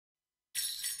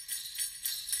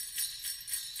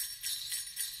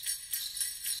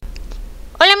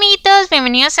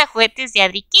bienvenidos a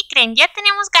Juguetesdeadry. ¿Qué creen? Ya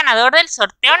tenemos ganador del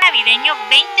sorteo navideño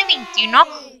 2021,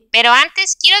 pero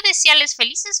antes quiero desearles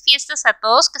felices fiestas a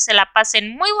todos, que se la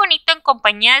pasen muy bonito en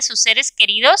compañía de sus seres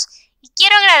queridos, y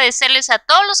quiero agradecerles a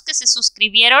todos los que se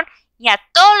suscribieron y a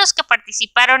todos los que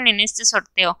participaron en este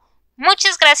sorteo.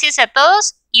 Muchas gracias a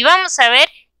todos y vamos a ver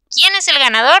quién es el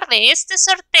ganador de este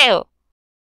sorteo.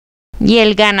 Y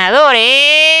el ganador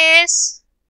es...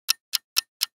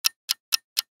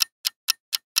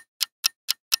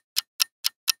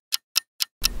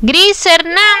 Gris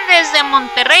Hernández de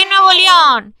Monterrey, Nuevo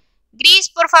León. Gris,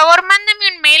 por favor,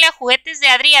 mándame un mail a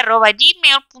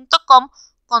juguetesdeadry@gmail.com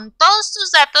con todos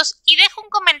tus datos y deja un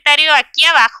comentario aquí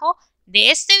abajo de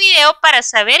este video para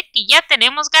saber que ya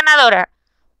tenemos ganadora.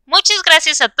 Muchas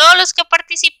gracias a todos los que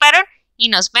participaron y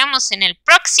nos vemos en el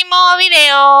próximo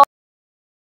video.